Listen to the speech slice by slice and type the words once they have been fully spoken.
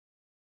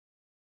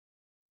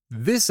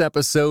This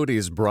episode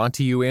is brought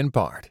to you in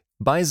part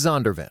by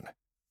Zondervan,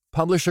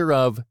 publisher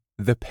of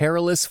The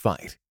Perilous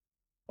Fight,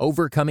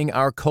 Overcoming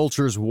Our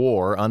Culture's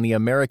War on the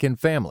American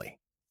Family,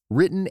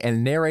 written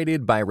and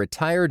narrated by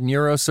retired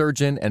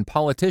neurosurgeon and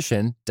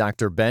politician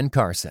Dr. Ben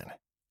Carson.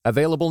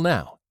 Available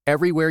now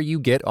everywhere you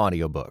get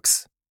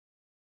audiobooks.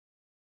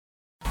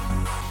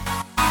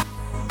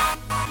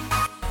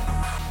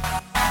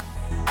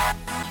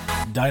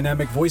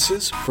 Dynamic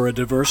voices for a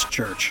diverse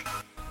church.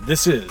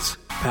 This is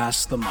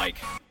Pass the Mic.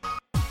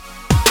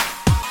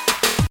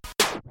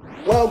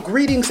 Well,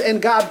 greetings and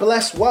God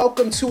bless.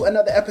 Welcome to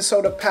another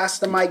episode of Pass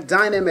the Mic,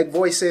 Dynamic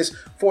Voices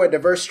for a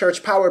Diverse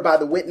Church, powered by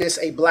The Witness,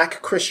 a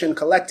Black Christian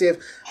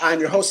collective. I'm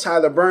your host,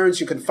 Tyler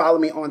Burns. You can follow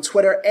me on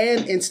Twitter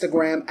and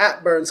Instagram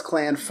at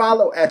BurnsClan.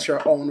 Follow at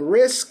your own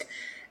risk.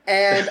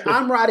 And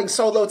I'm riding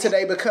solo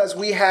today because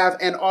we have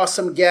an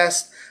awesome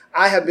guest.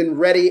 I have been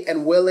ready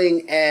and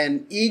willing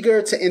and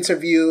eager to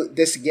interview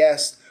this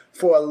guest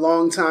for a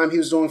long time. He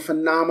was doing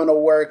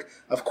phenomenal work.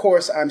 Of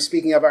course, I'm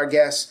speaking of our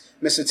guest,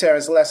 Mr.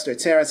 Terrence Lester.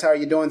 Terrence, how are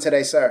you doing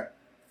today, sir?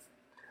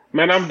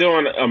 Man, I'm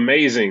doing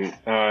amazing.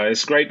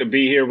 It's great to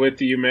be here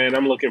with you, man.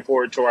 I'm looking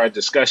forward to our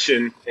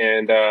discussion.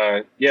 And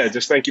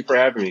just thank you for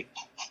having me.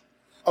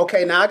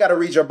 Okay, now I got to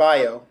read your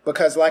bio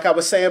because like I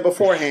was saying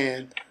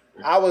beforehand,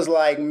 I was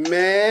like,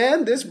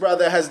 man, this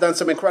brother has done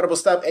some incredible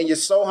stuff and you're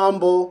so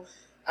humble.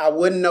 I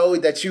wouldn't know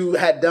that you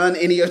had done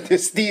any of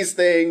these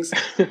things,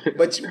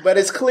 but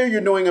it's clear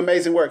you're doing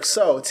amazing work.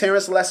 So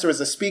Terrence Lester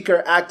is a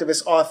speaker,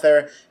 activist,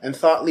 author, and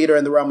thought leader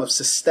in the realm of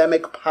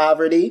systemic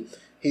poverty.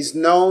 He's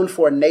known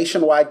for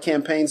nationwide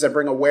campaigns that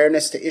bring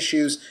awareness to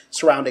issues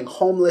surrounding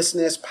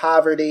homelessness,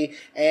 poverty,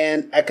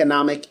 and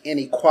economic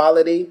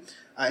inequality.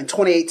 In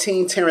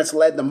 2018, Terrence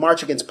led the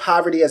March Against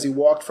Poverty as he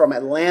walked from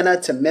Atlanta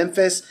to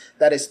Memphis.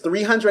 That is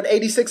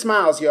 386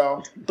 miles,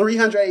 y'all.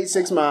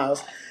 386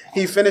 miles.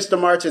 He finished the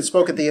march and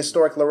spoke at the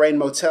historic Lorraine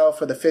Motel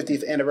for the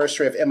 50th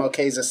anniversary of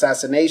MLK's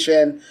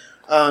assassination.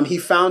 He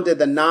founded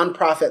the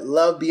nonprofit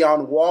Love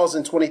Beyond Walls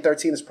in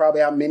 2013. That's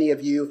probably how many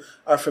of you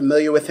are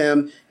familiar with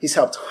him. He's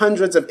helped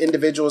hundreds of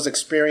individuals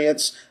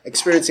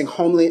experiencing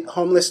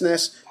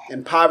homelessness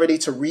and poverty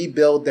to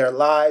rebuild their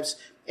lives.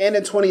 And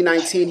in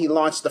 2019, he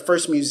launched the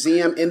first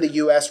museum in the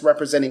U.S.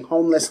 representing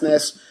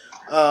homelessness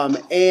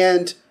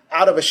and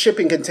out of a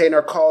shipping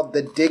container called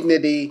the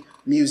Dignity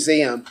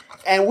Museum.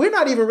 And we're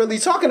not even really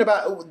talking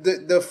about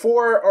the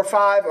 4 or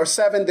 5 or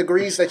 7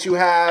 degrees that you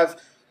have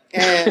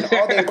and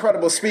all the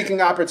incredible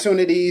speaking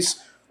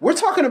opportunities. We're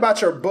talking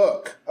about your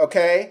book,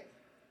 okay?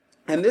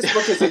 And this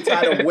book is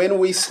entitled When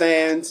We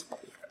Stand,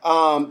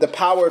 The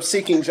Power of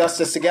Seeking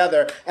Justice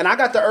Together. And I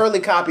got the early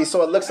copy,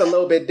 so it looks a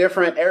little bit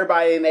different.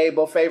 Everybody ain't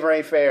able, favor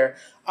ain't fair.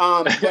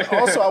 But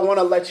also I want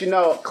to let you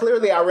know,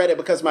 clearly I read it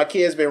because my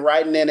kid's been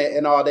writing in it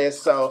and all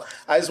this. So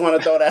I just want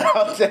to throw that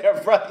out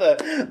there, brother.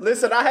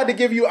 Listen, I had to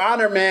give you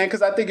honor, man,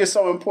 because I think you're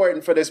so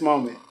important for this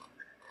moment.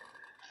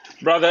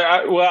 Brother,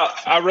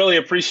 I really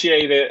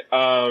appreciate it.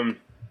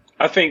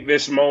 I think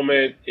this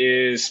moment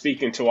is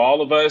speaking to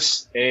all of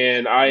us.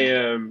 And I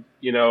am,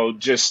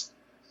 just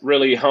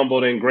really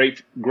humbled and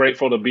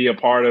grateful to be a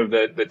part of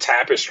the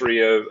tapestry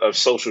of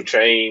social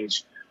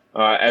change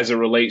as it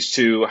relates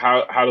to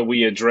how do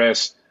we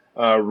address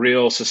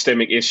real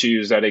systemic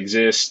issues that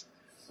exist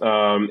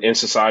in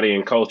society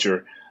and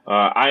culture.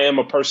 I am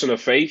a person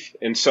of faith,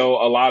 and so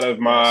a lot of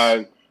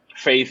my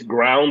faith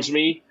grounds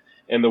me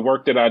in the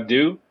work that I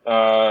do.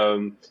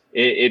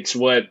 It's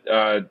what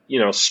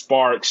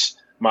sparks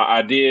my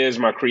ideas,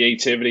 my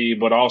creativity,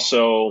 but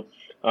also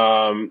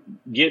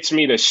gets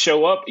me to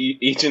show up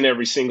each and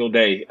every single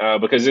day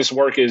because this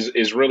work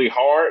is really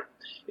hard,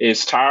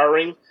 it's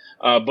tiring,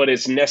 but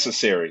it's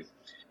necessary.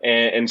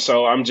 And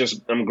so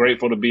I'm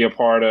grateful to be a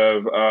part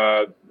of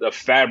the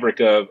fabric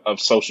of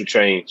social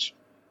change.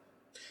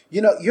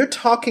 You're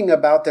talking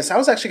about this. I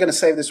was actually going to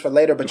save this for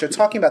later, but you're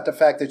talking about the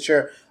fact that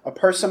you're a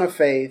person of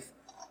faith.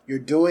 You're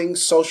doing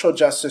social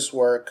justice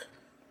work.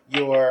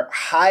 You're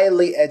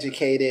highly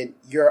educated.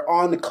 You're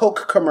on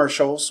Coke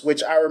commercials,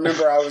 which I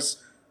remember I was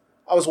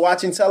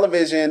watching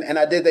television and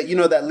I did that,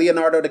 that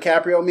Leonardo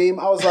DiCaprio meme.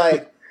 I was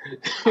like,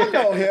 I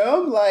know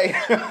him.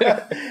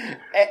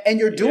 And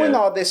you're doing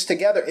all this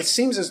together. It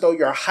seems as though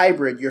you're a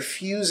hybrid. You're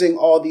fusing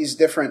all these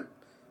different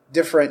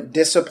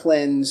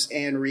disciplines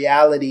and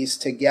realities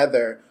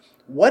together.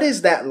 What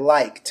is that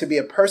like to be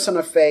a person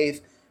of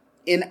faith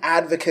in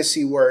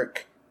advocacy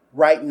work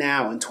right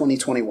now in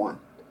 2021?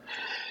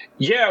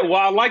 Yeah, well,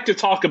 I like to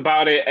talk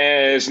about it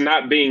as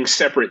not being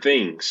separate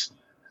things.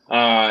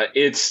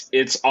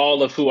 It's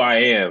all of who I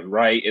am,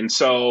 right? And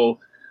so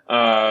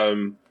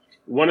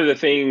one of the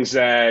things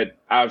that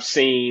I've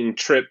seen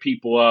trip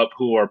people up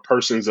who are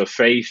persons of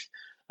faith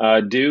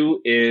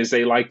do is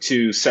they like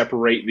to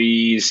separate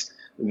these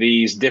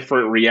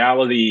different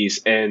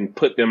realities and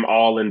put them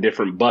all in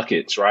different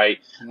buckets, right?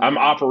 Mm-hmm. I'm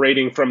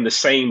operating from the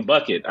same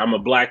bucket. I'm a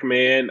Black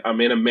man.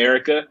 I'm in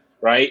America,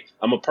 right?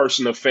 I'm a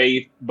person of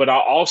faith, but I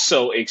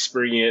also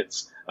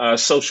experience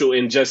social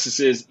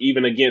injustices,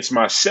 even against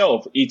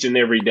myself each and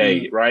every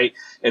day, right?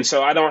 And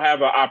so I don't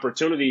have an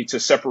opportunity to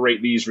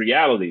separate these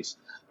realities.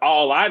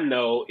 All I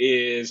know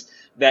is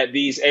that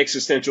these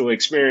existential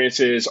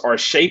experiences are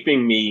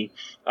shaping me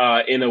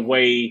in a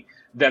way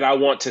that I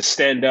want to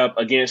stand up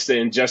against the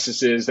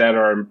injustices that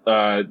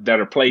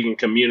are plaguing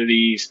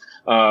communities,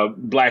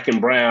 Black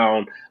and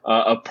brown,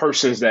 of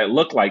persons that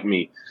look like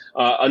me.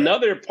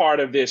 Another part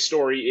of this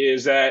story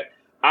is that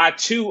I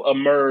too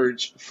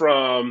emerged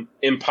from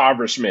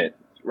impoverishment,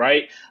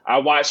 right? I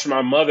watched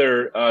my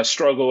mother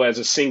struggle as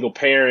a single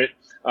parent,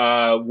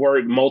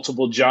 work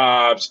multiple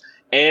jobs,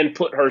 and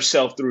put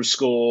herself through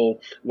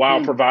school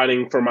while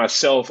providing for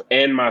myself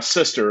and my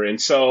sister. And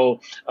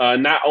so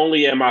not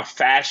only am I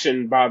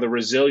fashioned by the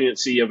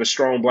resiliency of a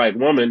strong Black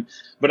woman,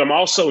 but I'm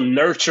also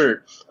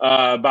nurtured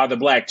by the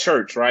Black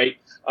church, right?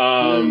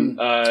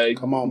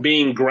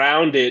 Being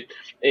grounded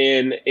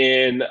in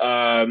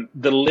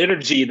the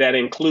liturgy that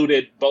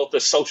included both the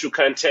social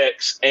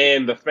context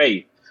and the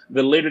faith.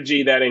 The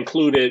liturgy that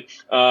included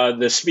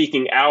the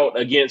speaking out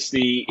against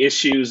the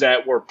issues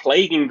that were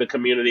plaguing the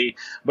community,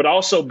 but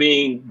also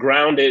being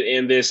grounded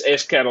in this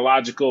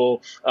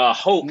eschatological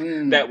hope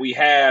that we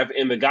have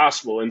in the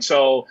gospel. And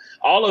so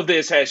all of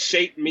this has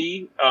shaped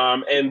me,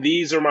 and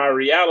these are my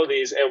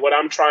realities. And what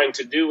I'm trying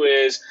to do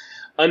is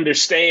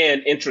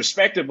understand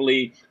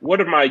introspectively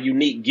what are my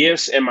unique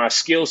gifts and my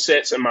skill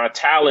sets and my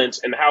talents,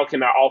 and how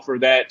can I offer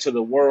that to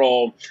the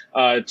world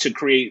to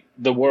create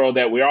the world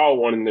that we're all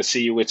wanting to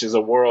see, which is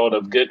a world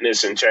of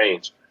goodness and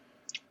change.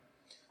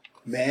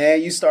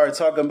 Man, you started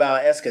talking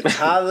about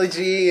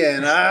eschatology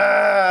and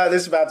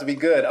this is about to be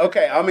good.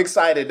 Okay, I'm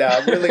excited now.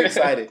 I'm really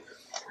excited.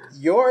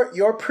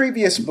 Your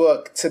previous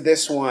book to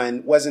this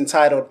one was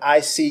entitled I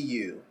See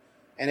You.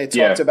 And it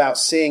talked about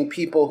seeing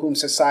people whom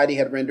society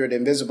had rendered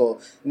invisible.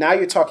 Now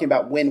you're talking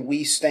about when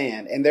we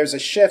stand. And there's a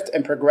shift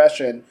and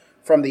progression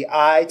from the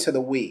I to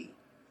the we.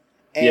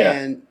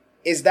 And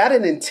is that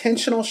an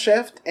intentional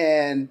shift?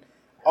 And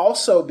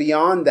also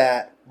beyond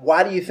that,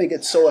 why do you think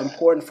it's so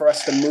important for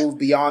us to move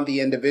beyond the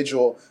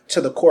individual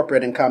to the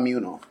corporate and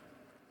communal?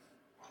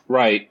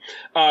 Right.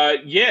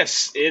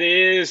 Yes, it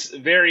is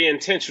very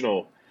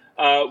intentional.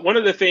 One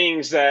of the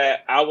things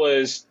that I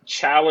was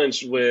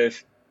challenged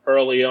with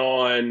early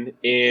on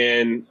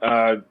in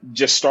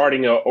just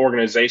starting an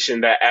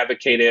organization that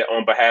advocated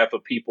on behalf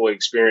of people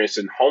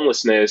experiencing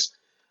homelessness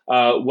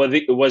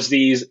was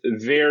these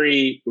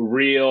very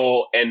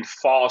real and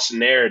false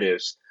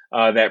narratives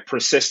that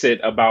persisted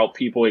about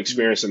people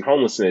experiencing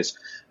homelessness.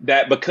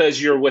 That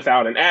because you're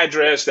without an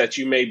address, that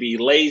you may be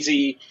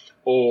lazy,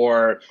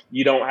 or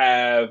you don't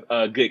have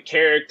a good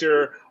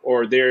character,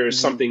 or there's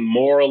something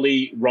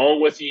morally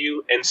wrong with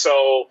you. And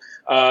so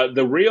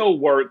the real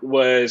work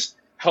was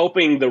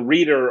helping the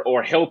reader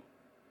or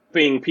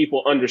helping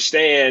people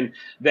understand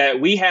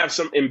that we have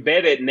some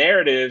embedded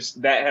narratives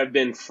that have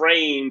been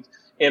framed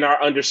in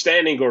our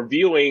understanding or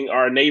viewing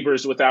our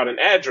neighbors without an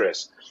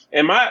address.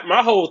 And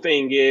my whole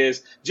thing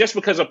is, just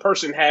because a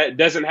person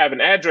doesn't have an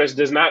address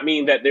does not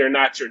mean that they're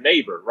not your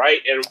neighbor,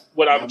 right? And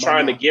what I'm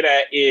trying to get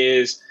at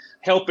is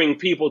helping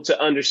people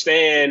to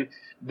understand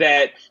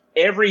that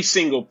every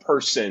single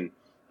person,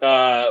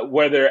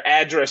 whether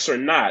address or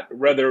not,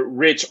 whether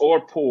rich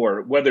or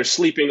poor, whether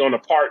sleeping on a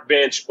park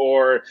bench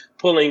or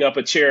pulling up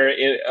a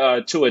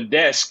chair to a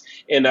desk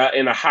in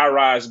a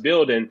high-rise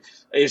building,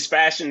 is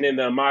fashioned in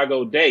the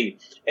Imago Dei.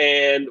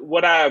 And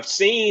what I've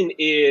seen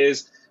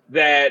is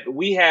that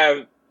we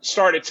have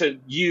started to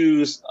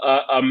use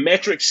a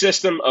metric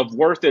system of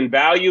worth and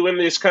value in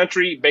this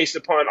country based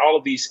upon all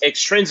of these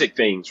extrinsic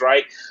things,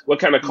 right? What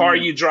kind of car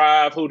you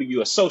drive, who do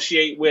you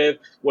associate with,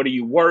 what do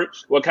you work,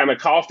 what kind of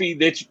coffee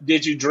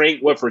did you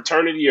drink, what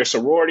fraternity or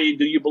sorority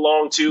do you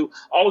belong to,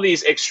 all of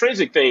these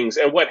extrinsic things.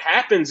 And what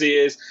happens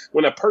is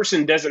when a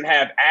person doesn't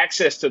have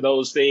access to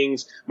those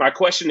things, my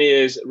question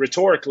is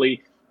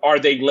rhetorically, are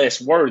they less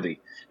worthy?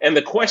 And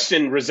the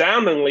question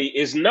resoundingly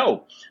is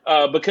no,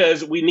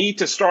 because we need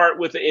to start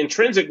with the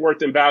intrinsic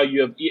worth and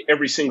value of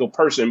every single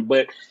person.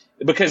 But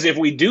because if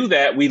we do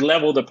that, we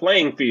level the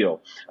playing field,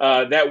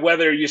 that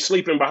whether you're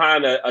sleeping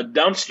behind a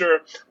dumpster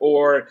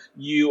or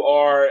you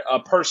are a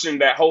person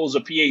that holds a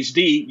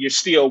PhD, you're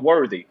still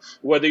worthy.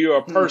 Whether you're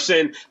a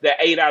person that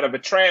ate out of a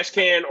trash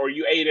can or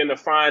you ate in a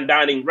fine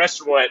dining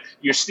restaurant,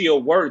 you're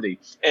still worthy.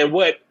 And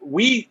what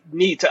we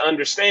need to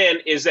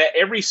understand is that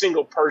every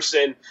single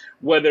person,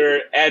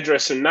 whether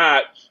address or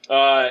not,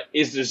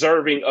 is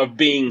deserving of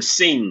being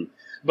seen.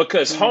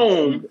 Because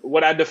home,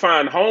 what I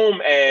define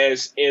home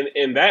as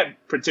in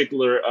that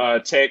particular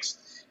text,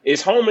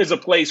 is home is a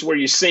place where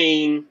you're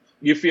seen,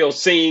 you feel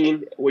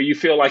seen, where you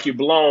feel like you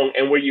belong,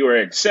 and where you are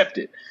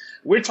accepted.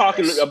 We're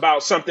talking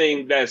about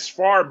something that's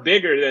far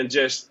bigger than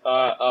just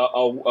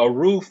a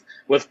roof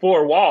with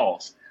four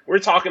walls. We're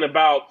talking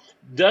about,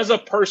 does a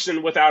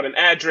person without an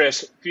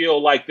address feel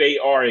like they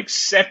are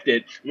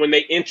accepted when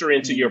they enter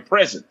into your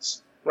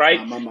presence, right?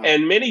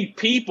 And many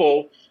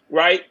people,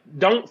 right,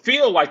 don't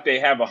feel like they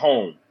have a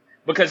home.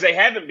 because they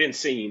haven't been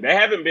seen, they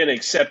haven't been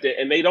accepted,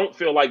 and they don't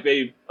feel like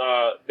they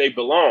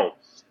belong.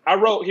 I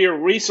wrote here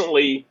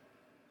recently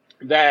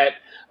that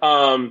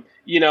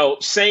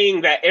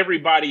saying that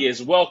everybody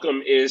is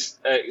welcome is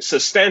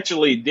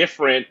substantially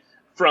different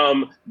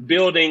from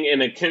building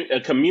in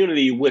a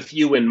community with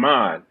you in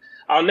mind.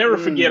 I'll never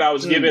forget, I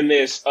was giving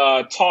this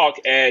talk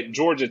at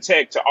Georgia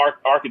Tech to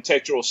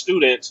architectural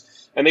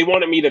students, and they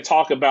wanted me to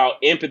talk about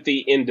empathy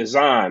in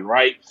design,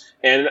 right?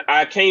 And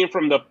I came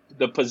from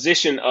the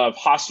position of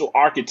hostile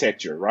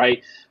architecture,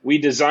 right? We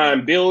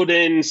design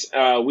buildings,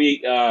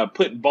 we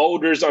put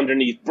boulders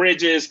underneath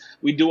bridges,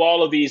 we do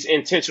all of these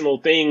intentional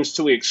things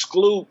to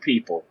exclude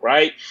people,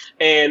 right?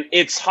 And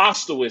it's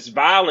hostile, it's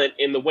violent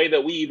in the way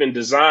that we even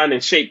design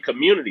and shape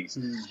communities.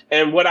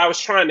 And what I was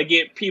trying to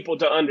get people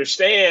to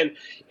understand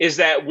is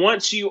that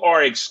once you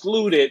are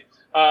excluded,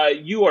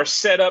 you are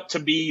set up to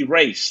be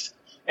erased.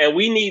 And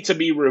we need to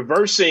be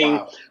reversing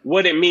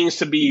what it means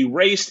to be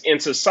erased in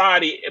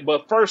society.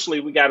 But firstly,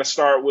 we got to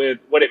start with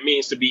what it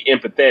means to be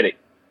empathetic.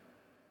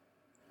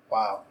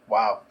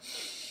 Wow.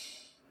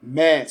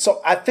 Man,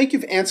 so I think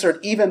you've answered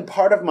even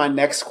part of my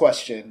next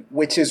question,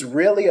 which is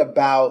really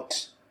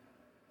about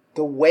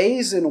the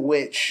ways in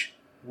which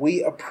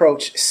we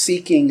approach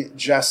seeking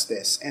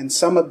justice and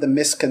some of the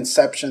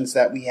misconceptions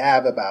that we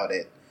have about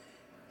it.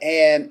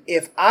 And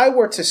if I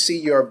were to see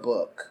your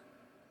book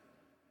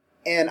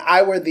and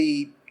I were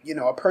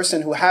a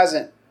person who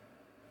hasn't,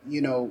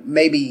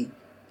 maybe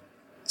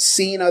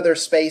seen other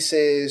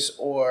spaces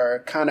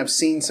or kind of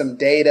seen some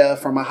data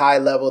from a high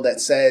level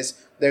that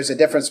says there's a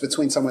difference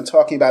between someone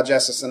talking about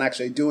justice and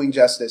actually doing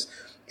justice.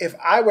 If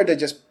I were to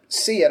just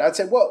see it, I'd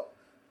say, well,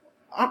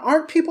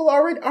 aren't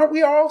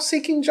we all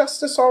seeking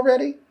justice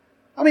already?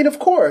 I mean, of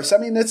course. I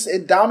mean,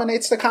 it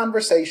dominates the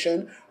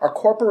conversation. Our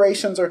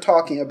corporations are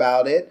talking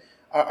about it.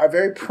 Our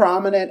very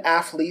prominent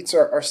athletes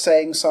are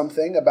saying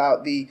something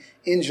about the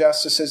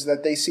injustices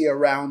that they see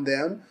around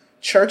them.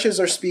 Churches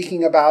are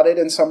speaking about it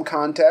in some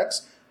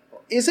context.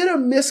 Is it a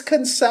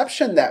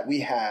misconception that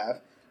we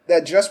have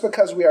that just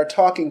because we are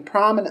talking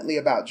prominently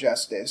about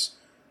justice,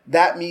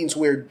 that means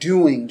we're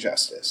doing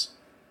justice?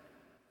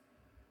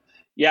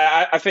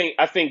 Yeah, I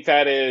think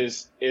that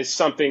is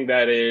something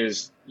that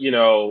is,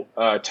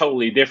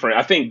 totally different.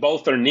 I think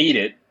both are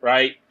needed,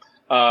 right?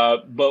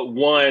 But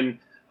one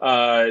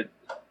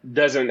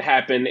doesn't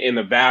happen in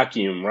a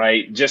vacuum,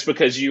 right? Just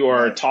because you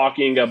are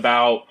talking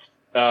about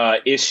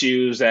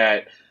issues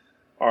that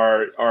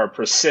are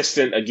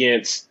persistent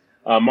against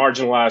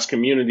marginalized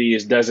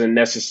communities doesn't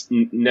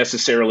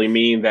necessarily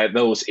mean that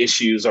those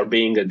issues are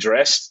being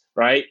addressed,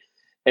 right?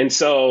 And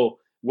so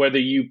whether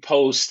you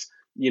post,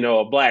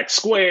 a black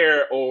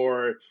square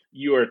or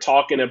you are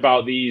talking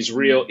about these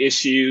real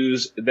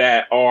issues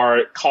that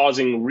are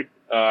causing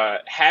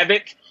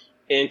havoc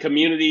in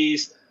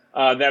communities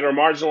that are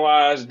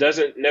marginalized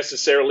doesn't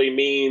necessarily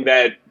mean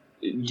that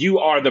you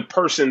are the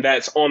person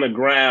that's on the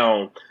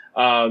ground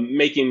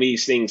making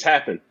these things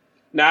happen.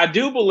 Now, I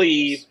do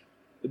believe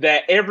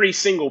that every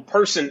single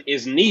person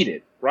is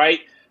needed, right?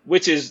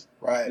 Which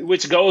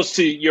goes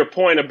to your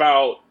point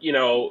about,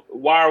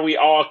 why are we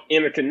all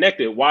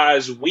interconnected? Why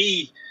is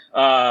we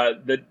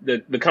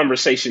the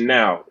conversation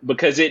now?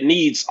 Because it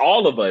needs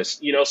all of us.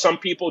 Some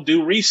people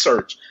do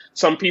research.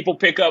 Some people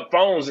pick up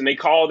phones and they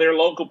call their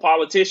local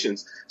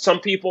politicians. Some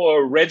people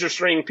are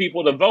registering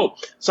people to vote.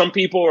 Some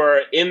people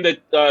are in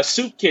the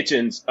soup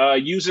kitchens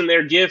using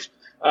their gift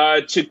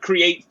to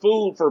create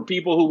food for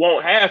people who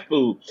won't have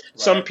food. Right.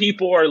 Some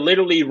people are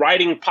literally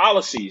writing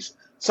policies.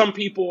 Some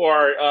people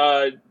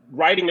are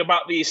writing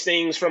about these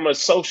things from a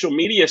social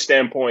media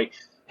standpoint,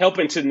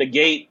 helping to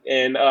negate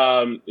and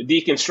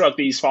deconstruct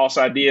these false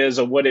ideas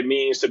of what it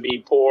means to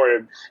be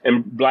poor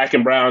and black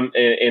and brown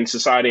in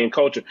society and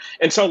culture.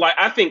 And so,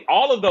 I think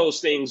all of those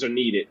things are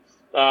needed,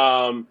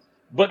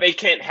 but they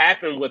can't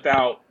happen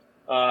without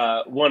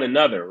one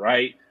another,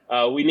 right?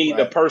 We need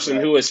the person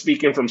who is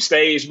speaking from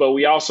stage, but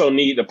we also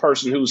need the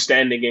person who's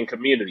standing in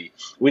community.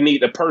 We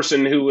need the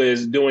person who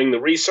is doing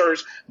the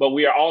research, but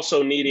we are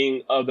also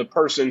needing the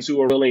persons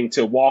who are willing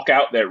to walk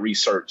out that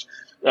research.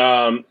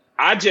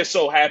 I just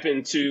so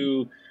happen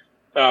to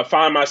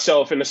find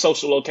myself in a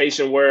social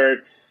location where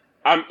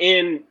I'm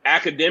in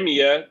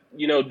academia,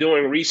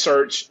 doing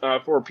research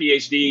for a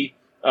PhD,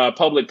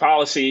 public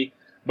policy,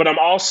 but I'm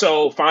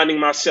also finding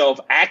myself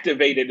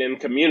activated in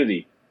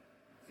community.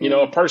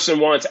 A person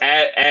once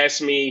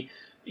asked me,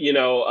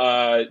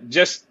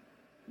 just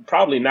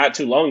probably not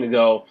too long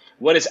ago,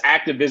 what does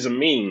activism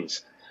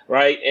means,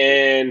 right?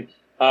 And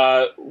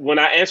when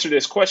I answer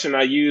this question,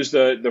 I use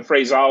the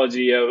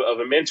phraseology of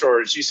a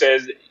mentor. She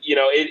says,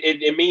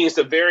 it means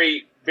the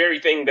very,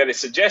 very thing that it's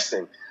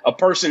suggesting. A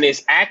person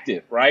is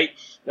active, right?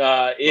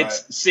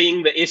 It's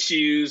seeing the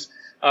issues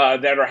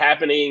that are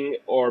happening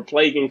or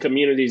plaguing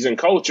communities and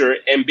culture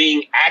and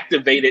being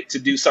activated to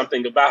do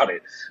something about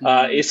it.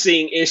 It's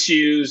seeing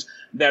issues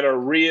that are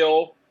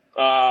real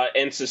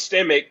and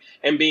systemic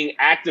and being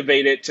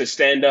activated to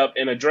stand up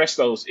and address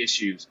those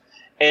issues.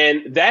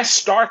 And that's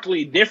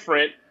starkly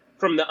different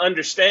from the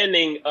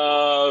understanding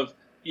of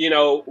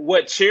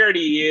what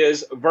charity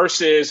is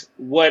versus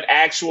what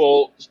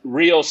actual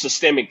real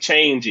systemic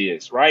change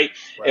is, right?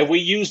 If we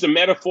use the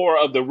metaphor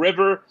of the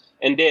river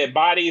and dead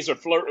bodies are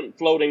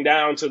floating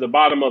down to the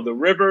bottom of the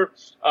river,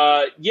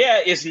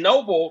 it's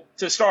noble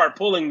to start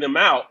pulling them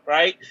out,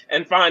 right,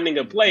 and finding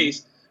a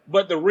place.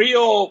 But the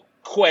real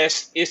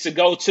quest is to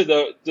go to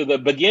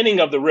the beginning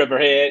of the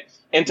riverhead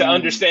and to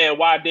understand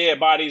why dead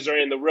bodies are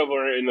in the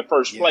river in the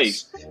first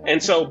place.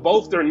 And so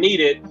both are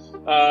needed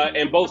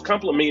and both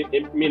complement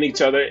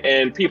each other,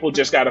 and people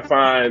just got to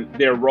find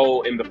their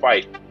role in the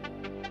fight.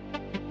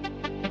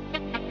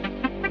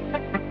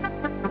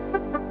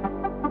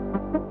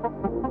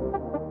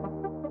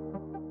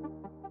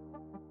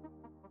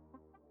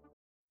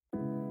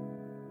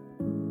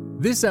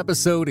 This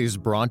episode is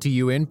brought to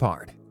you in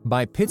part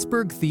by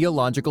Pittsburgh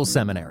Theological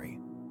Seminary.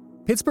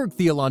 Pittsburgh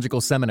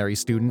Theological Seminary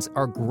students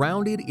are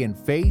grounded in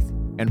faith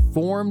and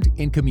formed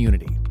in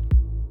community.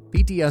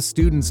 PTS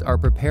students are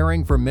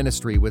preparing for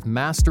ministry with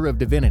Master of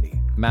Divinity,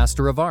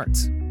 Master of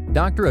Arts,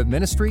 Doctor of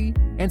Ministry,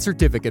 and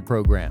certificate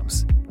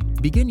programs.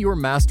 Begin your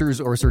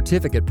master's or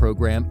certificate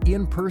program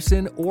in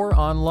person or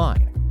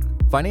online.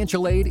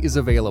 Financial aid is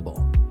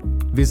available.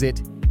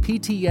 Visit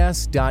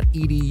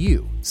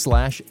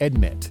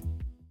pts.edu/admit.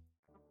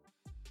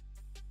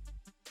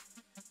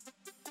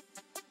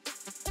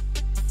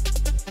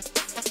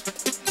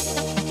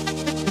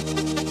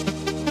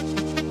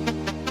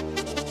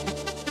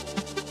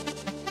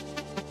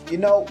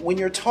 When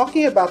you're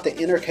talking about the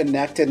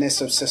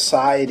interconnectedness of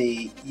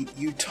society,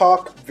 you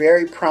talk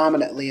very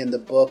prominently in the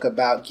book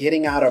about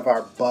getting out of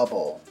our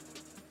bubble.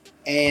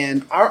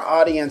 And our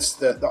audience,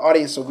 the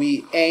audience that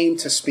we aim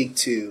to speak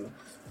to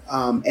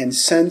and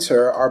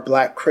center, are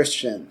Black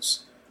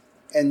Christians.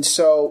 And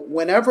so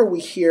whenever we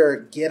hear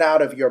get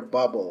out of your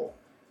bubble,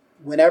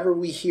 whenever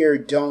we hear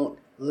don't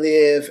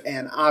live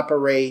and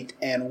operate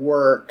and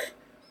work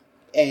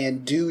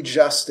and do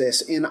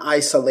justice in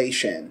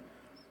isolation,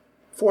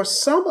 for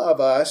some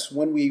of us,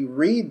 when we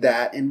read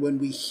that and when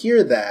we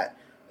hear that,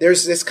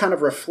 there's this kind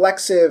of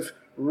reflexive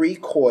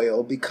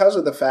recoil because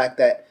of the fact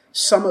that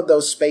some of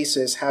those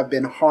spaces have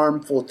been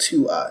harmful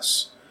to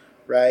us,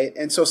 right?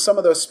 And so some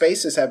of those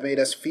spaces have made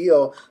us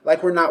feel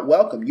like we're not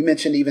welcome. You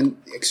mentioned even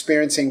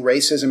experiencing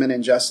racism and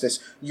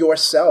injustice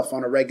yourself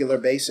on a regular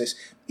basis,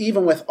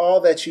 even with all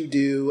that you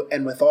do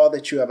and with all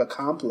that you have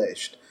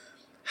accomplished.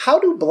 How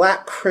do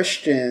Black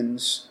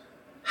Christians,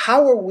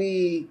 how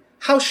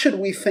should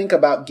we think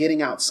about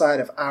getting outside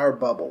of our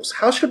bubbles?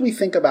 How should we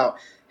think about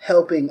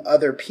helping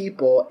other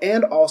people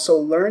and also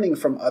learning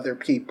from other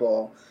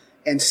people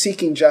and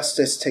seeking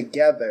justice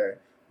together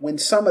when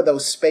some of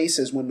those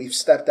spaces, when we've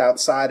stepped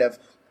outside of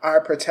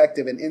our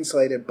protective and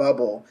insulated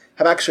bubble,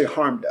 have actually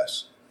harmed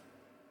us?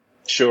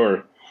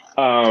 Sure.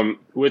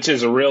 Which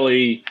is it's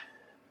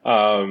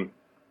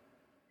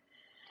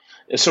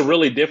a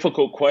really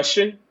difficult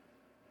question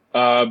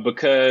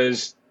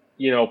because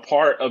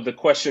part of the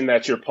question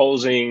that you're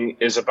posing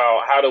is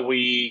about how do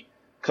we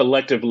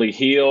collectively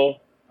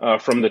heal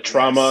from the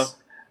trauma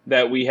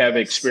that we have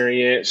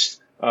experienced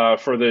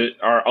for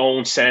our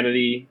own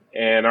sanity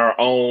and our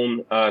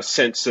own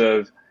sense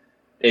of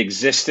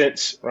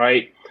existence,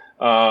 right?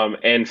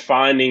 And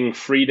finding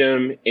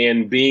freedom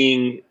in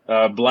being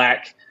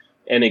Black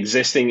and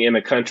existing in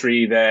a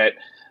country that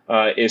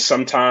is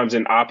sometimes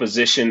in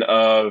opposition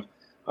of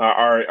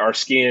our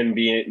skin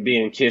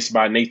being kissed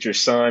by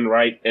nature's sun,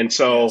 right? And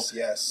so,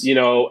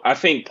 I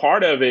think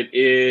part of it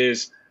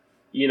is,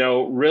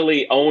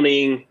 really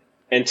owning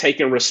and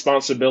taking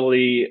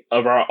responsibility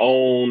of our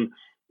own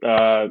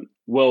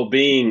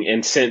well-being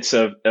and sense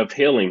of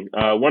healing.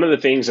 One of the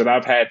things that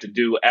I've had to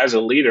do as a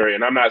leader,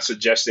 and I'm not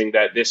suggesting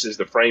that this is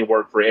the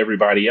framework for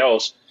everybody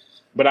else,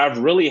 but I've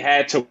really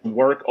had to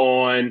work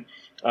on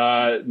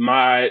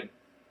my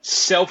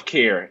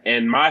self-care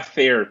and my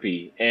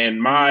therapy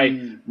and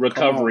my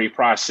recovery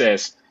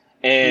process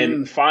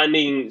and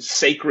finding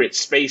sacred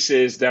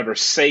spaces that are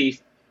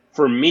safe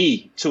for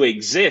me to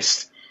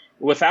exist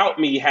without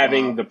me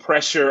having the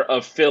pressure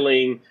of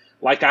feeling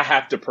like I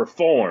have to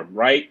perform,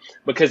 right?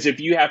 Because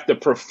if you have to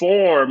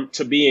perform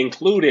to be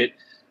included,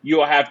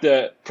 you'll have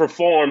to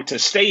perform to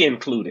stay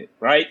included,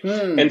 right?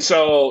 And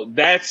so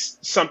that's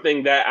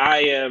something that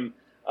I am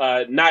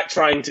not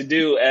trying to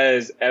do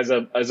as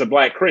a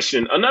Black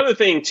Christian. Another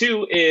thing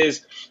too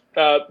is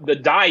the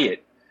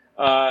diet,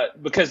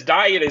 because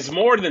diet is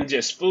more than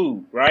just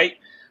food, right?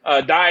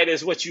 Diet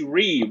is what you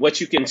read, what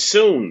you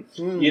consume,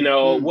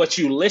 what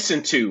you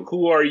listen to,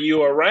 who are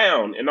you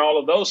around, and all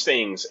of those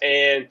things.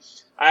 And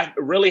I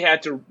really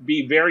had to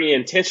be very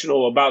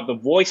intentional about the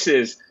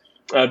voices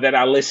that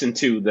I listen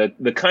to,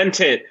 the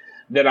content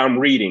that I'm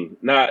reading,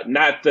 not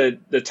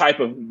the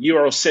type of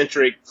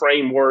Eurocentric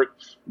framework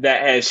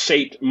that has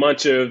shaped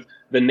much of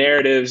the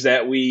narratives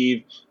that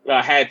we've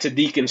had to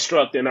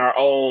deconstruct in our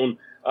own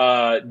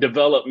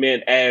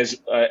development as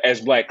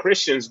Black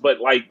Christians, but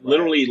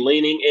literally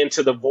leaning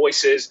into the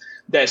voices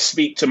that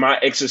speak to my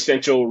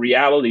existential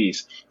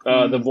realities,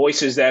 the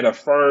voices that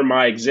affirm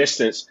my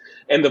existence,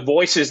 and the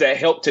voices that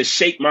help to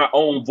shape my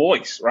own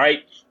voice,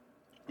 right?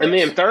 And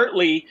then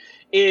thirdly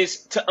is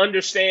to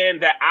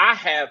understand that I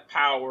have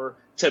power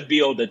to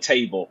build a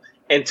table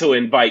and to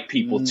invite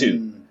people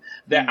to,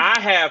 that I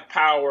have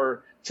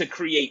power to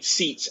create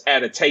seats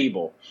at a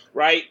table,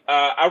 right?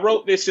 I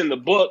wrote this in the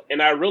book,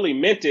 and I really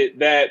meant it,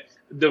 that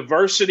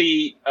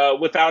diversity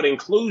without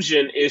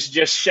inclusion is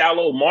just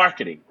shallow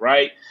marketing,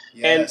 right?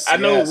 Yes, and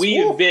I know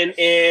we've been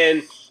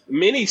in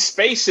many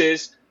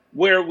spaces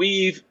where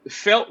we've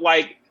felt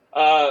like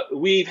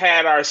we've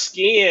had our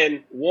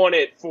skin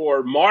wanted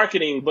for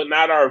marketing, but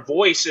not our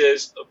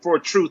voices for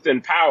truth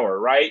and power,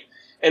 right?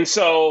 And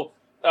so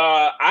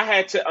I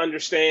had to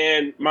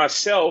understand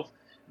myself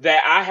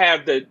that I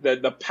have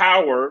the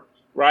power,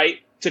 right,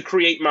 to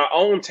create my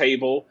own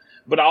table,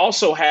 but I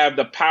also have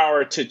the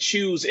power to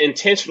choose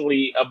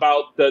intentionally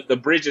about the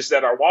bridges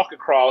that I walk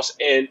across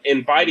and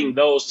inviting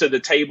those to the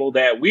table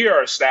that we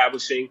are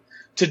establishing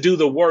to do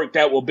the work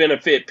that will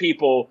benefit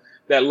people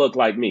that look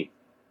like me.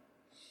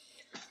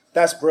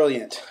 That's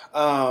brilliant.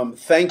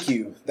 Thank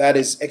you. That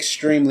is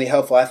extremely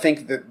helpful. I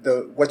think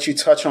that what you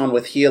touch on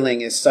with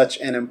healing is such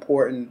an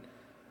important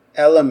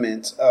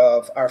element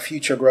of our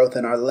future growth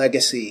and our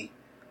legacy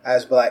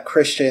as Black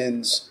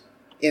Christians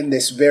in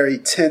this very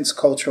tense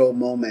cultural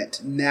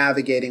moment,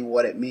 navigating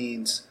what it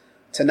means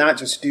to not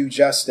just do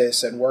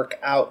justice and work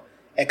out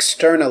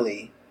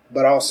externally,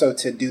 but also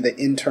to do the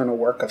internal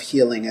work of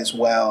healing as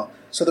well,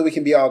 so that we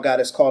can be all God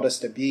has called us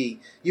to be.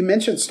 You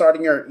mentioned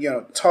talking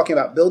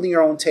about building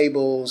your own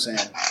tables,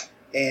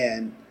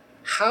 and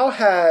how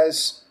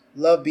has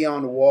Love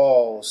Beyond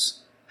Walls,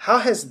 how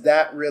has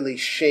that really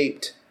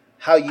shaped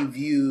how you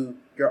view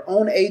your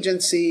own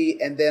agency,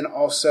 and then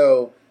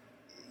also,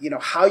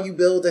 how you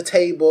build a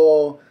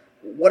table?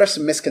 What are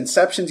some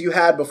misconceptions you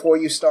had before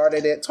you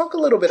started it? Talk a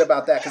little bit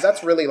about that, because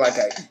that's really like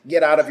a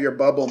get out of your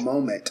bubble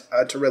moment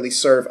to really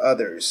serve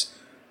others.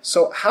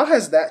 So how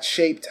has that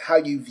shaped how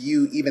you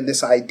view even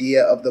this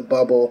idea of the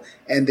bubble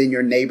and then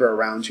your neighbor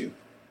around you?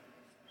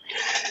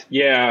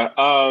 Yeah,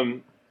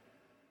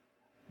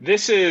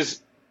 this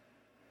is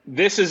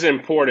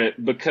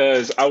important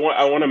because I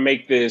want to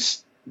make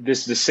this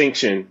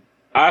distinction.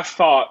 I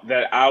thought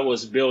that I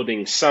was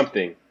building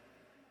something,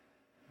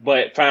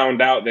 but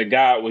found out that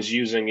God was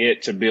using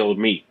it to build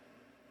me.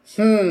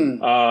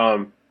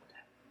 I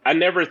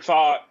never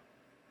thought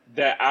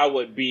that I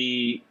would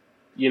be,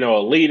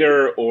 a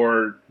leader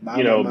or,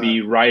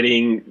 be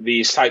writing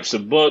these types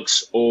of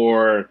books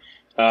or,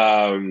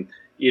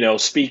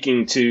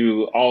 speaking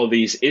to all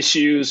these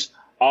issues.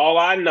 All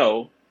I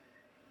know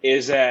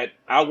is that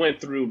I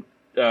went through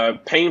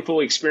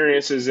painful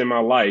experiences in my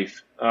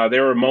life.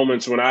 There were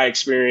moments when I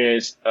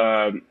experienced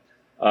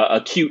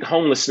acute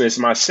homelessness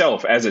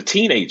myself as a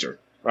teenager,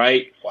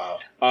 right?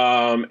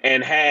 Wow.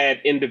 And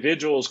had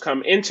individuals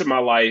come into my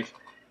life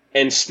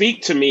and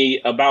speak to me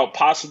about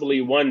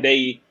possibly one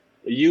day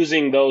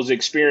using those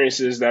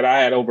experiences that I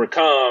had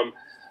overcome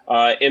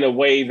in a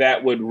way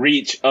that would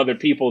reach other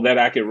people that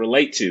I could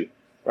relate to,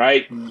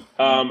 right?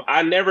 Mm-hmm.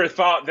 I never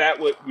thought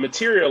that would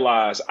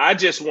materialize. I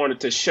just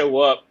wanted to show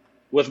up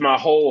with my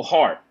whole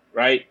heart,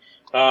 right?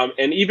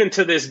 And even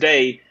to this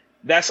day,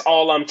 that's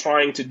all I'm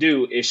trying to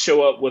do is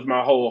show up with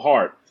my whole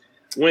heart.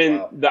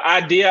 When the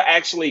idea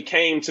actually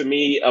came to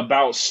me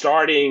about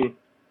starting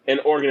an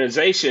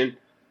organization,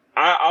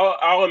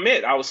 I'll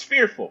admit I was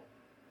fearful.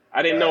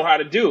 I didn't know how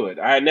to do it.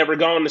 I had never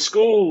gone to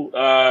school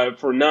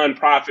for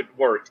nonprofit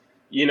work.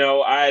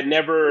 I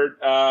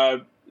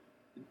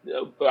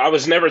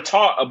was never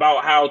taught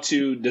about how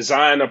to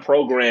design a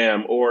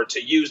program or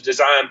to use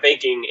design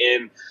thinking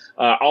in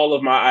all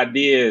of my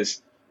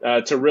ideas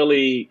to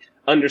really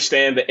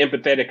understand the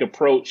empathetic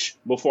approach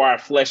before I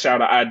flesh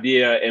out an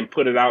idea and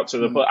put it out to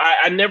the public.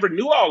 I never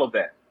knew all of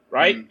that,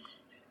 right?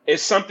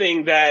 It's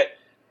something that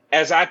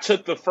as I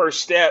took the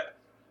first step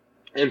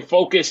and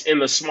focused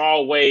in a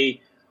small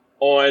way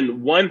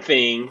on one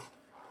thing,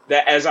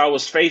 that as I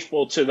was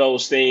faithful to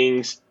those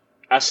things,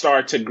 I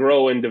started to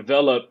grow and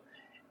develop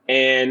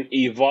and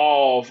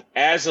evolve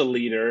as a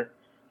leader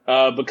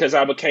because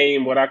I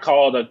became what I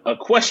called a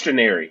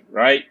questionary,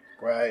 right?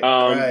 Right.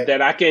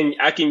 That I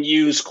can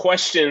use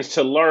questions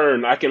to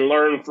learn. I can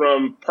learn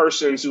from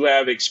persons who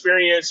have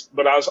experience,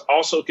 but I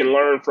also can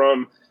learn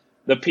from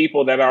the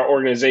people that our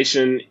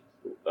organization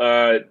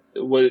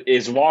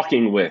is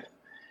walking with.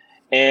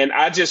 And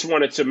I just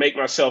wanted to make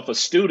myself a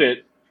student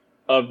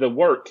of the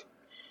work.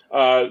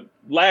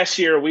 Last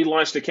year, we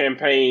launched a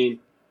campaign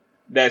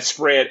that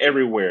spread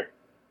everywhere.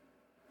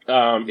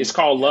 It's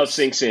called Love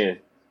Sinks In.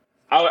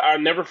 I'll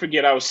never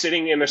forget, I was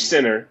sitting in a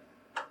center,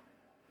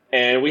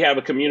 and we have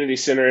a community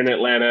center in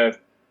Atlanta,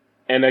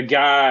 and a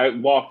guy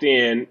walked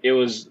in. It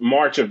was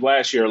March of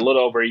last year, a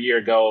little over a year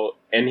ago,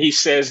 and he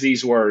says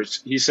these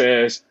words. He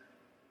says,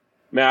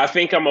 "Man, I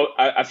think I'm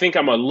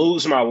gonna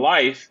lose my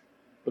life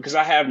because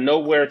I have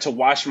nowhere to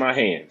wash my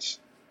hands."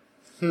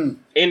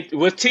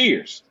 With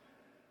tears.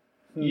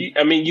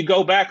 You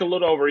go back a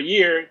little over a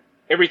year,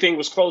 everything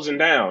was closing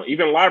down.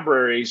 Even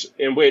libraries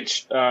in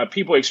which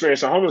people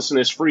experiencing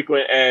homelessness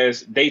frequent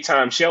as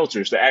daytime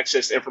shelters to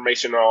access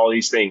information on all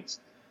these things.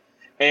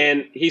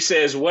 And he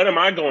says, what am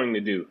I going to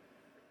do?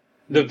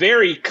 the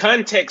very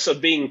context of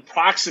being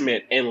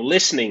proximate and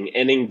listening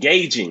and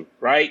engaging,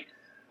 right,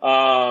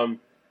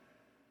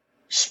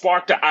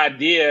 sparked the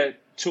idea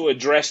to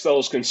address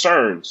those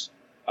concerns.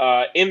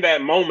 In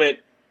that moment,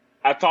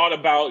 I thought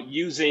about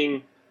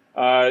using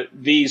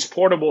these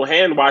portable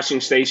hand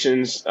washing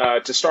stations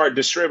to start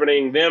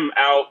distributing them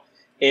out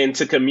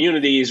into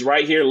communities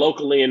right here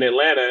locally in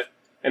Atlanta,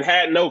 and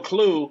had no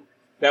clue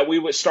that we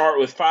would start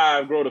with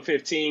 5, grow to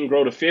 15,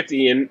 grow to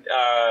 50. And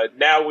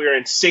now we're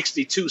in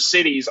 62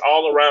 cities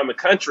all around the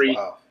country.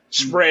 Wow.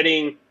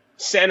 Spreading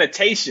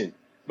sanitation,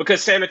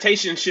 because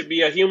sanitation should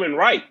be a human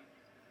right.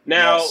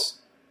 Now, yes.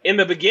 In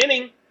the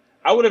beginning,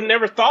 I would have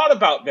never thought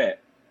about that.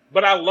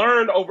 But I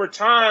learned over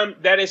time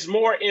that it's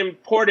more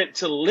important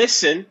to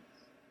listen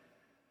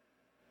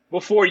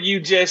before you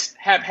just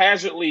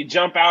haphazardly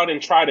jump out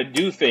and try to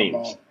do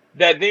things.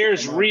 That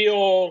there's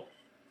real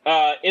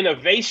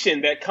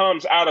innovation that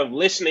comes out of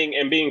listening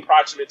and being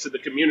proximate to the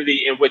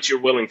community in which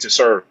you're willing to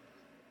serve.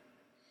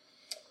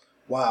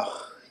 Wow.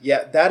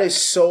 Yeah, that is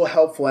so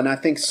helpful. And I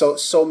think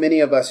so many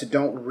of us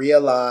don't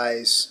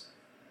realize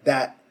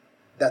that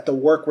the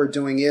work we're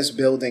doing is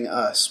building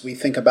us. We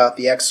think about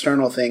the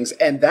external things.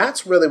 And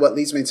that's really what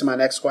leads me to my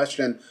next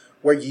question,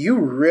 where you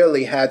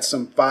really had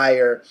some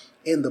fire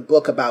in the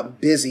book about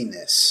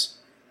busyness.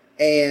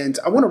 And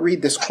I want to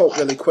read this quote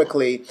really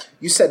quickly.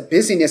 You said,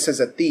 busyness is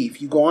a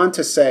thief. You go on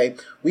to say,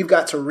 we've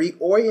got to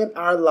reorient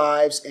our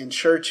lives in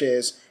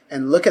churches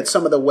and look at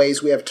some of the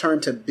ways we have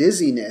turned to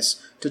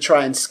busyness to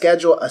try and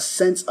schedule a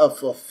sense of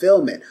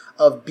fulfillment,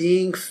 of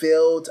being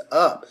filled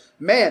up.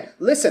 Man,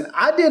 listen,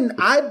 I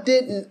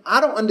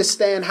don't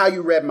understand how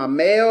you read my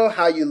mail,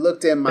 how you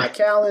looked in my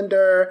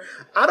calendar.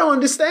 I don't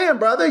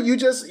understand, brother.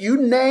 You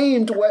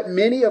named what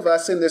many of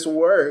us in this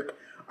work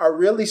are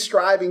really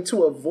striving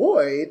to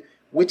avoid,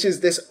 which is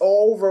this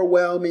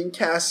overwhelming,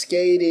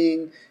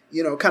 cascading,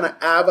 kind of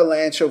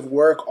avalanche of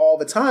work all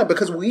the time,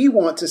 because we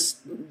want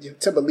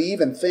to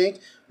believe and think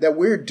that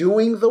we're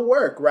doing the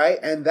work, right?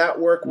 And that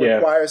work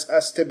requires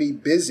us to be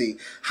busy.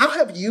 How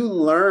have you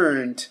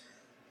learned,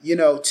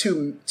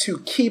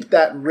 to keep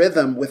that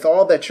rhythm with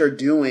all that you're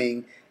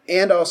doing,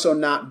 and also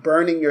not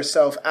burning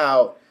yourself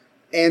out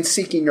and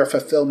seeking your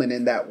fulfillment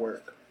in that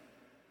work?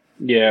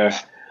 Yeah.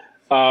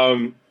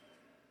 I've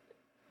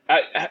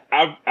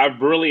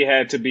really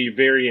had to be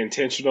very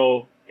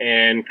intentional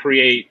and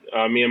create,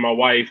 me and my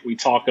wife, we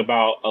talk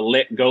about a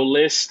let go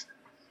list.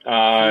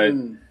 I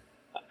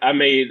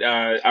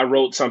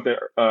wrote something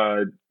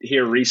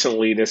here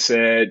recently that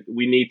said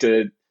we need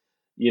to,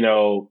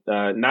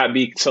 not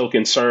be so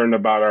concerned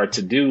about our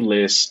to-do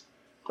list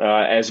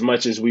as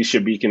much as we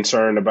should be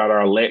concerned about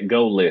our let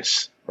go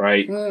list,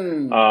 right?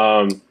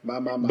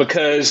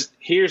 Because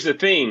here's the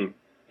thing.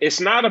 It's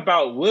not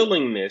about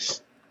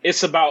willingness.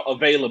 It's about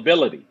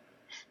availability.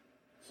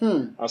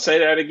 I'll say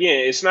that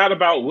again. It's not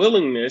about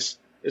willingness.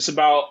 It's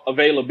about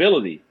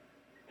availability.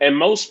 And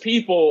most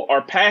people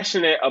are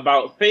passionate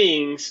about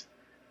things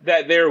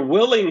that they're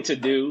willing to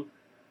do.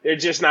 They're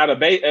just not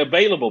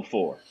available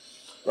for.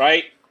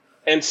 Right.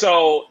 And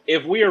so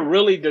if we are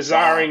really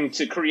desiring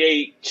to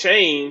create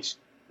change,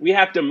 we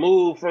have to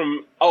move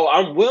from,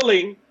 I'm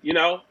willing,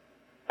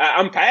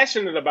 I'm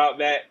passionate about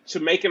that, to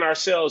making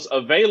ourselves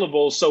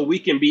available so we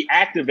can be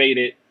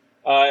activated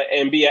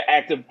and be an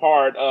active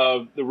part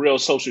of the real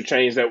social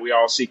change that we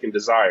all seek and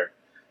desire.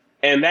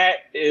 And that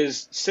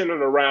is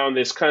centered around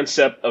this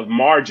concept of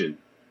margin.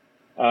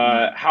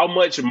 How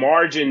much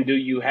margin do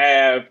you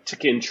have to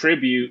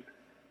contribute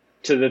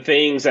to the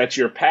things that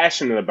you're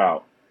passionate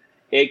about?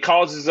 It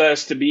causes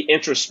us to be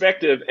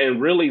introspective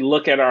and really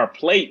look at our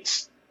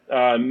plates,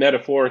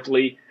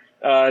 metaphorically,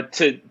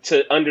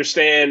 to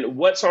understand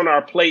what's on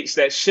our plates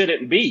that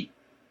shouldn't be.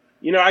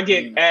 I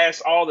get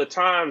asked all the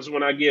times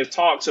when I give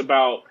talks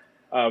about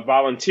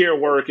volunteer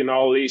work and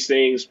all of these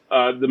things.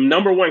 The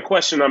number one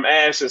question I'm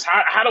asked is,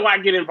 how do I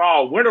get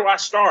involved? Where do I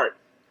start?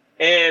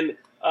 And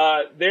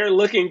they're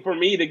looking for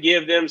me to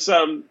give them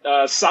some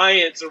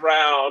science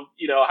around,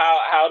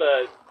 how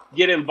to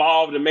get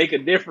involved and make a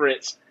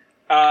difference.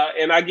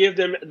 And I give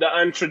them the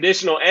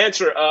untraditional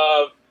answer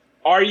of,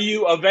 are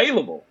you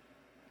available?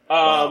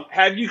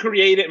 Have you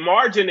created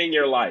margin in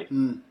your life?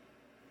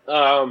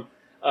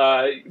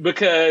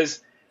 Because,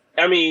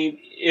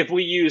 if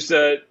we use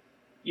the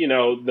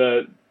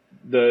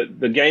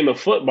game of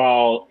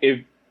football,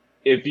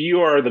 if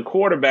you are the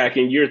quarterback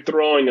and you're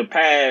throwing a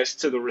pass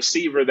to the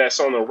receiver that's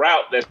on a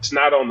route that's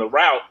not on the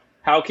route,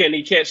 how can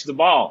he catch the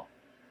ball?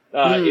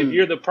 If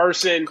you're the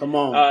person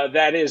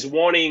that is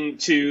wanting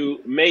to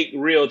make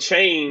real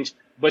change,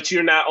 but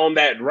you're not on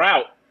that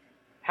route,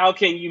 how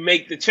can you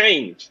make the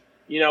change?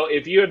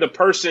 If you're the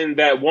person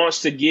that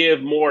wants to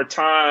give more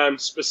time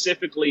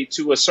specifically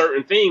to a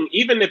certain thing,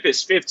 even if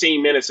it's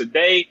 15 minutes a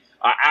day,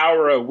 an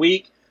hour a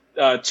week,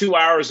 2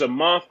 hours a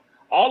month,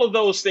 all of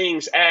those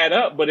things add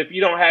up. But if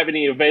you don't have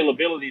any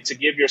availability to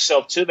give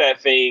yourself to that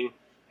thing,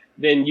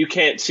 then you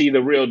can't see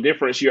the real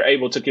difference you're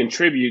able to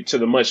contribute to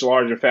the much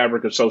larger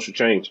fabric of social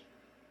change.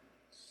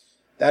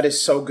 That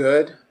is so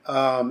good.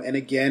 And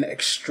again,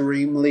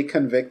 extremely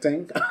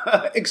convicting,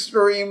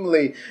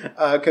 extremely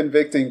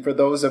convicting for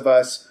those of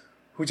us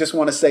who just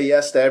want to say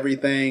yes to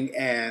everything.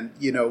 And,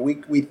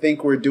 we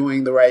think we're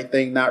doing the right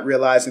thing, not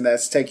realizing that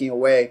it's taking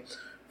away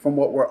from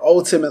what we're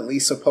ultimately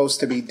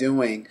supposed to be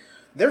doing.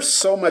 There's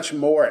so much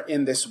more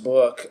in this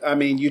book. I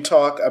mean, you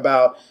talk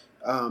about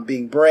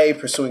being brave,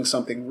 pursuing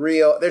something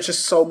real. There's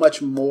just so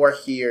much more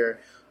here.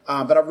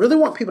 But I really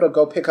want people to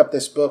go pick up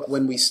this book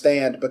when we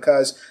stand,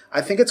 because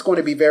I think it's going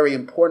to be very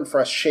important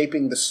for us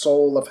shaping the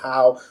soul of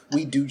how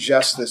we do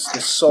justice, the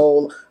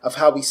soul of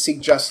how we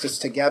seek justice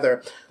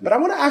together. But I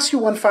want to ask you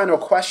one final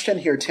question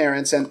here,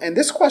 Terrence, and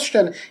this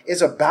question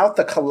is about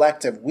the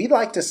collective. We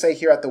like to say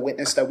here at The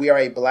Witness that we are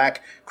a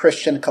Black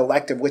Christian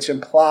collective, which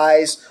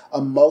implies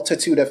a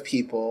multitude of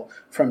people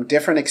from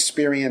different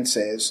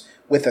experiences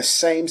with the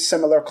same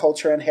similar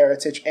culture and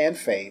heritage and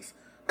faith,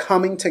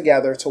 coming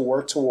together to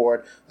work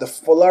toward the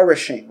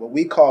flourishing, what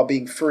we call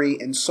being free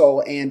in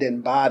soul and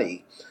in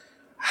body.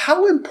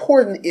 How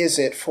important is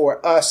it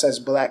for us as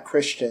Black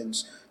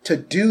Christians to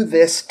do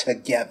this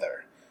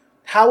together?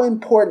 How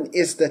important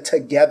is the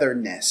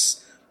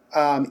togetherness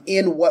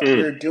in what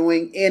we're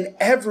doing, in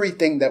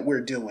everything that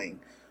we're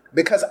doing?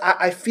 Because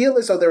I feel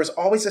as though there's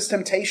always this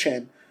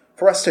temptation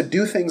for us to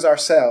do things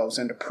ourselves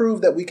and to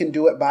prove that we can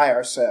do it by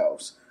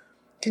ourselves.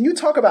 Can you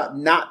talk about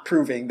not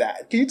proving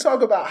that? Can you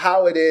talk about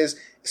how it is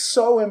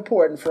so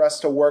important for us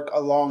to work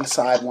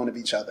alongside one of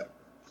each other?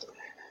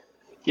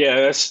 Yeah,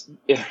 there's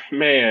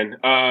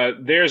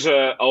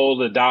a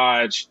old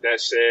adage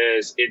that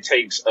says it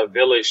takes a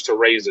village to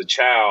raise a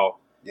child.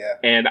 Yeah.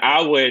 And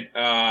I would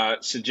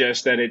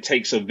suggest that it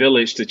takes a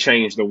village to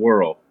change the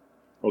world.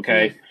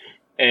 Okay.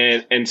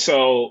 And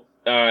so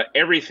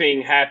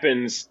everything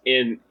happens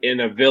in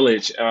a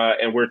village,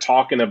 and we're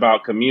talking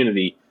about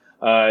community.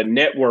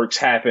 Networks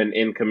happen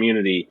in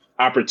community.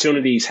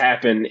 Opportunities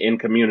happen in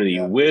community.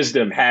 Yeah.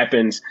 Wisdom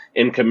happens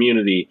in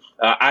community.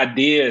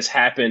 Ideas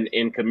happen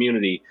in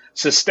community.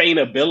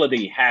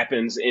 Sustainability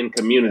happens in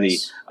community.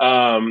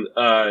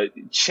 Yes.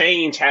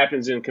 Change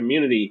happens in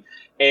community.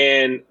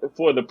 And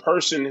for the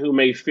person who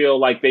may feel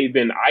like they've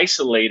been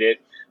isolated,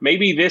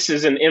 maybe this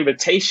is an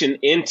invitation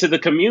into the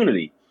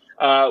community,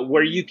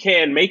 where you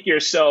can make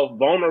yourself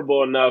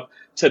vulnerable enough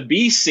to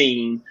be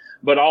seen,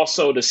 but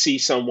also to see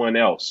someone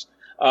else.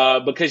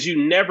 Because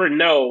you never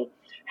know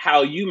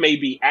how you may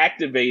be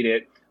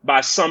activated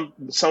by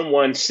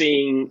someone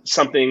seeing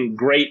something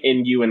great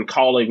in you and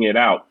calling it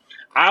out.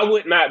 I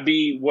would not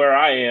be where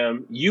I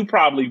am. You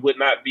probably would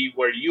not be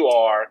where you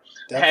are.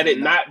 Definitely had it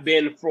not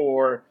been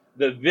for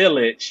the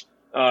village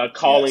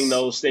calling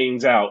those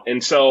things out.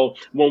 And so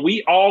when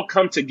we all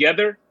come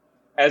together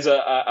as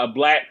a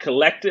Black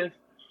collective,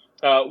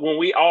 when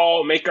we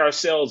all make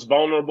ourselves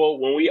vulnerable,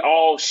 when we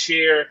all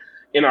share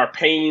in our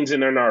pains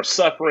and in our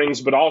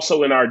sufferings, but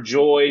also in our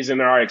joys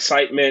and our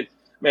excitement,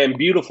 man,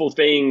 beautiful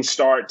things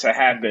start to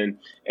happen.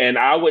 And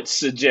I would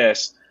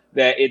suggest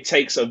that it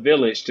takes a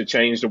village to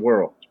change the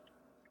world.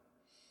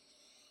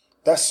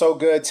 That's so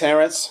good,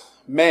 Terrence.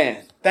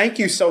 Man, thank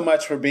you so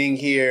much for being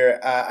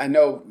here. I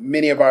know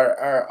many of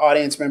our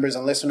audience members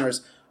and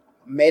listeners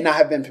may not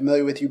have been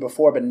familiar with you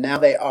before, but now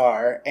they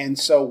are. And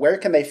so where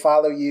can they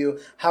follow you?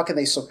 How can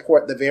they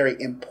support the very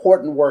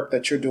important work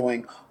that you're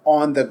doing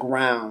on the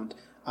ground,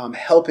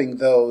 helping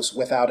those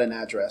without an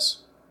address?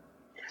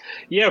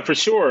 Yeah, for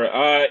sure.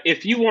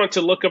 If you want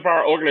to look up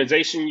our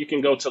organization, you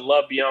can go to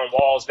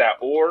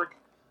lovebeyondwalls.org,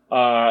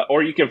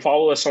 or you can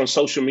follow us on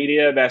social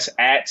media. That's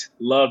at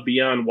Love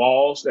Beyond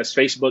Walls. That's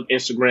Facebook,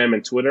 Instagram,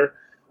 and Twitter.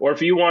 Or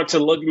if you want to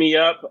look me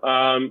up,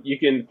 you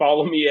can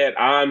follow me at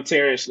I'm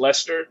Terrence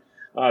Lester.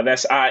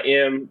 That's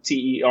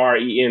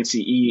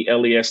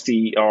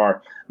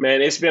IMTERENCELESTER.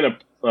 Man, it's been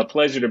a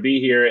pleasure to be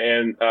here,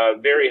 and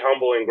very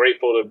humble and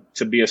grateful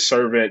to be a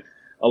servant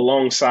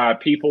alongside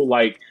people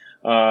like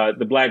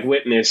the Black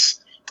Witness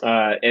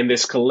and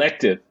this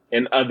collective,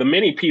 and the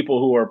many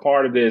people who are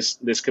part of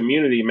this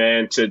community,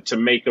 man, to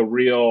make a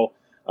real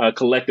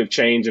collective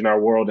change in our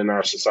world and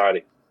our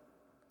society.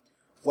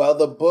 Well,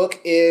 the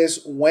book is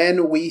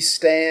When We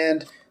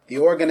Stand. The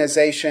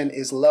organization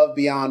is Love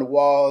Beyond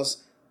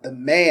Walls. The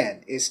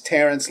man is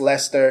Terrence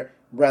Lester.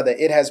 Brother,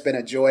 it has been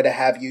a joy to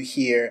have you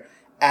here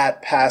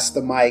at Pass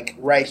the Mic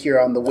right here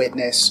on The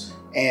Witness.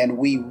 And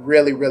we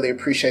really, really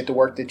appreciate the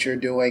work that you're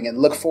doing and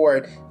look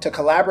forward to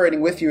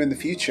collaborating with you in the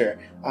future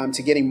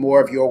to getting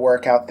more of your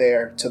work out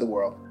there to the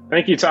world.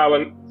 Thank you,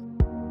 Tyler.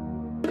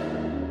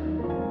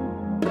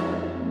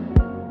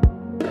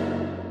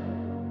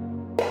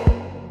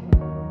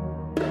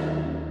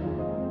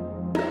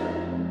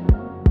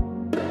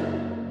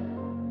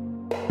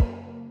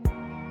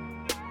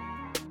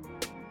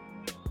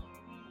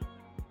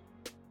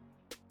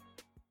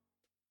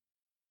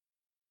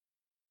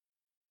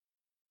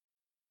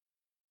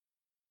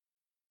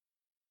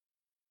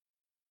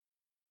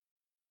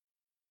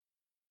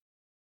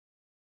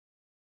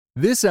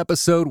 This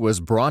episode was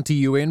brought to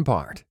you in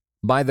part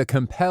by the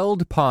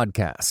Compelled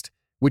Podcast,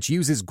 which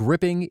uses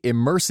gripping,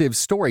 immersive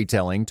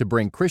storytelling to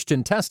bring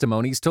Christian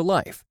testimonies to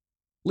life.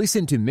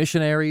 Listen to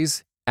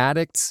missionaries,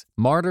 addicts,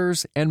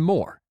 martyrs, and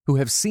more who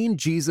have seen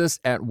Jesus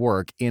at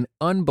work in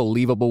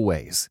unbelievable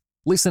ways.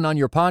 Listen on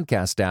your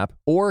podcast app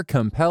or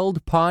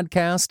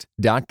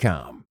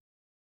compelledpodcast.com.